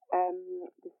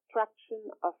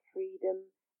 Destruction of Freedom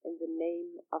in the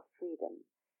Name of Freedom.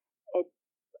 It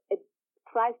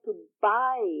tries to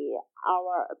buy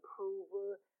our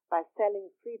approval by selling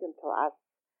freedom to us,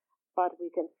 but we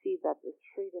can see that this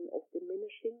freedom is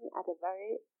diminishing at a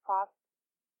very fast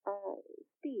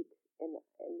speed in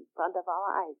front of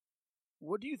our eyes.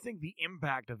 What do you think the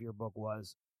impact of your book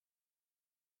was?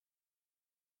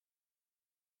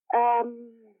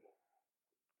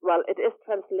 Well, it is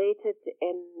translated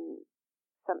in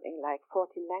something like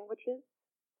 14 languages.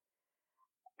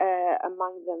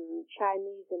 Among them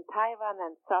Chinese and Taiwan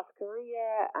and South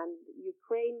Korea and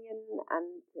Ukrainian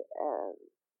and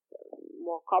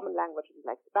more common languages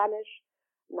like Spanish.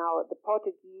 Now the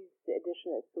Portuguese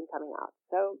edition is soon coming out.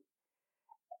 So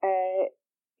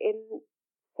in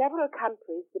several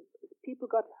countries, the people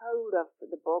got hold of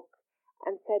the book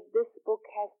and said this book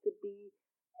has to be,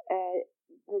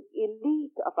 the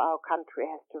elite of our country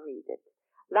has to read it.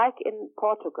 Like in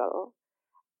Portugal,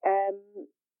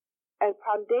 a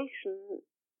foundation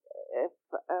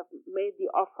made the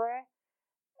offer,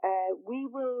 we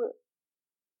will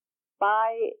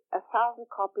buy 1,000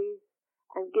 copies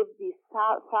and give these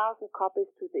 1,000 copies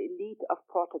to the elite of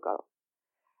Portugal.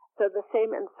 So the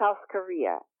same in South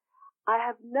Korea. I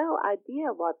have no idea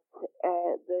what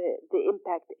the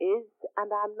impact is,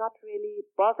 and I'm not really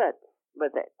bothered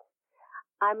with it.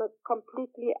 I'm a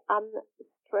completely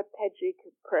unstrategic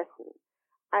person.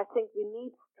 I think we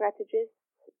need strategists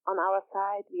on our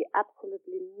side. We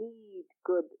absolutely need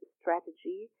good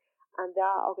strategy. And there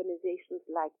are organizations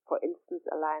like, for instance,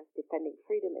 Alliance Defending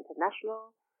Freedom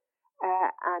International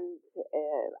and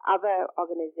other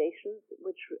organizations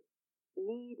which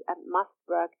need and must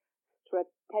work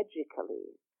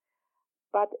strategically.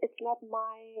 But it's not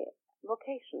my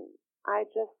vocation. I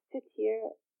just sit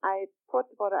here, I put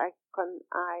what I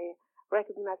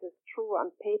recognize as true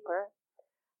on paper,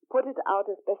 put it out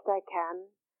as best I can.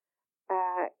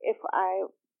 If I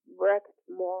worked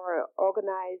more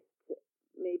organized,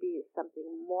 maybe something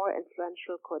more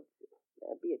influential could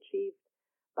be achieved,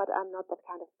 but I'm not that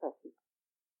kind of person.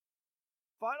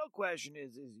 Final question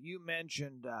is you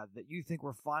mentioned that you think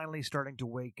we're finally starting to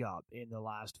wake up in the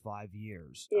last 5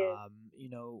 years. Yes.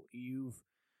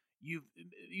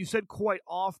 You said quite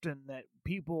often that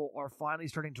people are finally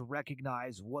starting to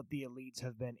recognize what the elites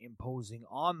have been imposing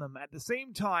on them. At the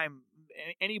same time,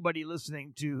 anybody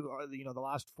listening to the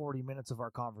last 40 minutes of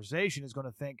our conversation is going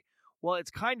to think, well,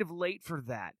 it's kind of late for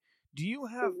that. Do you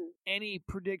have any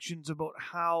predictions about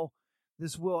how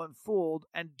this will unfold,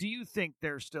 and do you think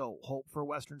there's still hope for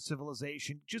Western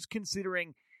civilization, just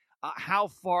considering how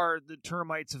far the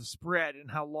termites have spread and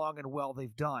how long and well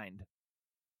they've dined?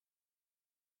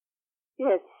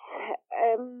 Yes.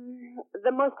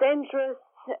 The most dangerous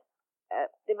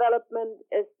development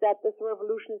is that this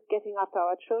revolution is getting after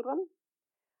our children.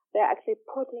 They're actually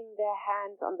putting their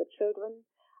hands on the children.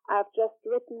 I've just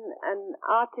written an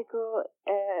article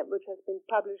which has been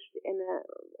published in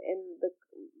the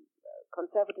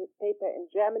conservative paper in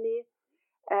Germany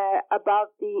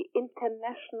about the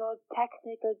international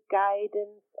technical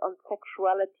guidance on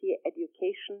sexuality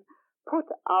education put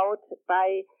out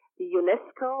by the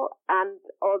UNESCO and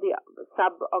all the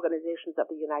sub-organizations of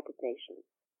the United Nations.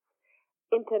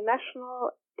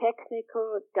 International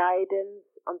technical guidance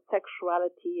on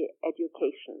sexuality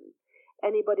education.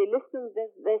 Anybody listening to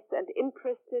this and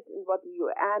interested in what the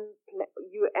UN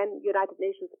United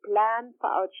Nations Plan for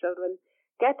Our Children.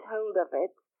 Get hold of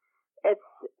it.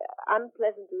 It's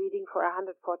unpleasant reading for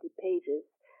 140 pages,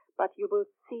 but you will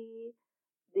see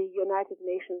the United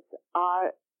Nations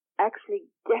are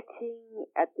actually getting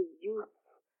at the youth,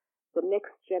 the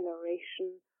next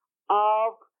generation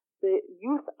of the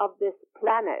youth of this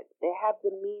planet. They have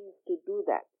the means to do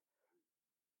that.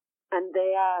 And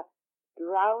they are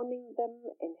drowning them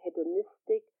in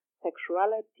hedonistic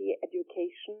sexuality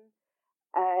education,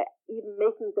 even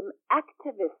making them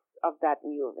activists of that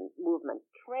movement,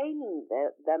 training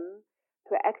them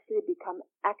to actually become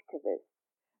activists.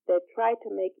 They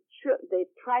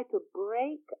try to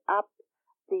break up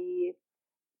the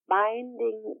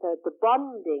binding, the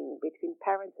bonding between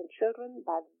parents and children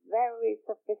by very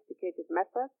sophisticated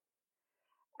methods,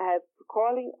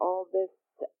 calling all this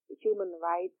human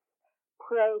rights,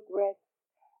 progress,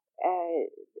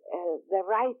 the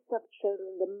rights of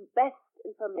children, the best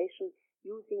information,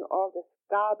 using all this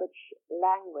garbage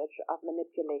language of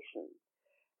manipulation.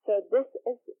 So this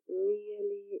is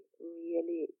really,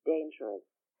 really dangerous.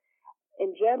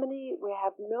 In Germany, we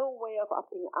have no way of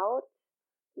opting out.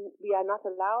 We are not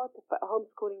allowed.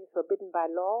 Homeschooling is forbidden by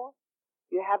law.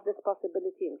 You have this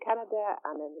possibility in Canada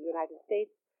and in the United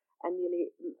States and nearly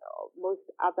most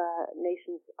other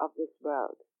nations of this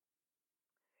world.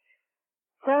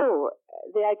 So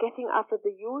they are getting after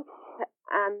the youth,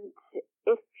 and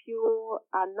if you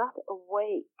are not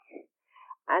awake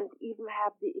and even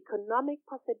have the economic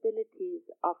possibilities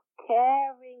of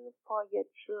caring for your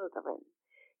children,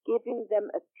 giving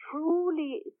them a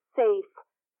truly safe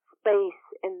space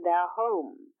in their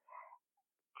home,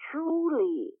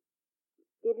 truly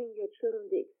giving your children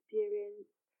the experience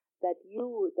that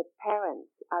you, the parents,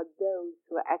 are those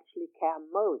who actually care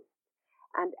most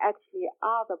and actually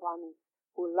are the ones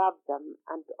who love them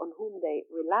and on whom they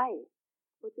rely,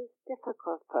 which is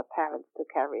difficult for parents to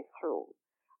carry through.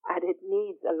 And it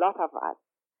needs a lot of us.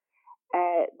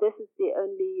 This is the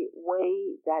only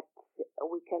way that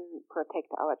we can protect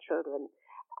our children,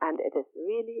 and it is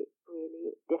really,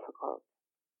 really difficult.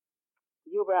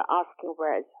 You were asking,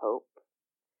 where is hope?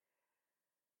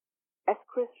 As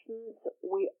Christians,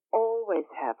 we always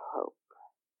have hope.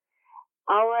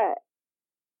 Our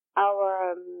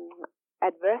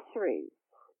adversaries,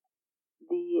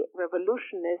 the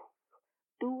revolutionists,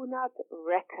 do not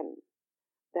reckon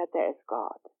that there is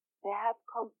God. They have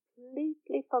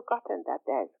completely forgotten that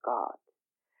there is God.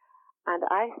 And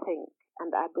I think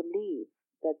and I believe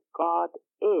that God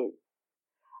is,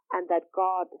 and that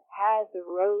God has a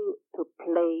role to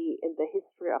play in the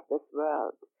history of this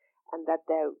world, and that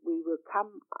he will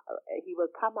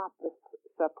come up with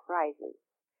surprises.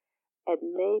 It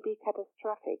may be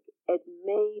catastrophic, it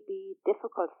may be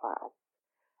difficult for us,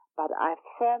 but I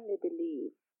firmly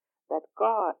believe that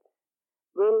God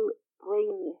will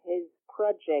bring his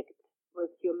project with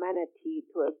humanity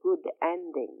to a good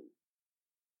ending.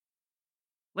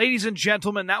 Ladies and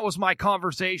gentlemen, that was my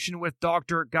conversation with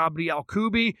Dr. Gabriele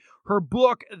Kuby. Her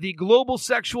book, The Global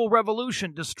Sexual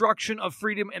Revolution, Destruction of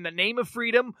Freedom in the Name of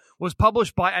Freedom, was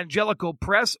published by Angelico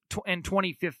Press in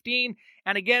 2015.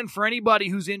 And again, for anybody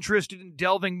who's interested in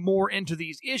delving more into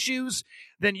these issues,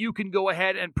 then you can go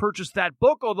ahead and purchase that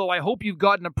book, although I hope you've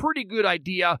gotten a pretty good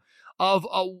idea of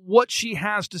what she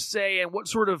has to say and what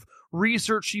sort of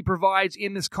research she provides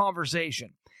in this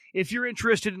conversation. If you're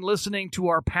interested in listening to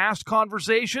our past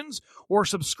conversations or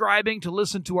subscribing to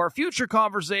listen to our future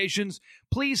conversations,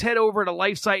 please head over to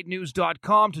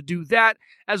lifesitenews.com to do that,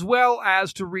 as well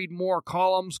as to read more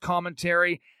columns,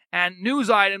 commentary, and news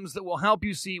items that will help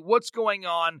you see what's going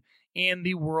on in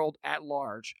the world at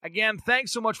large. Again,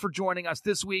 thanks so much for joining us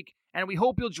this week, and we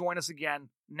hope you'll join us again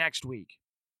next week.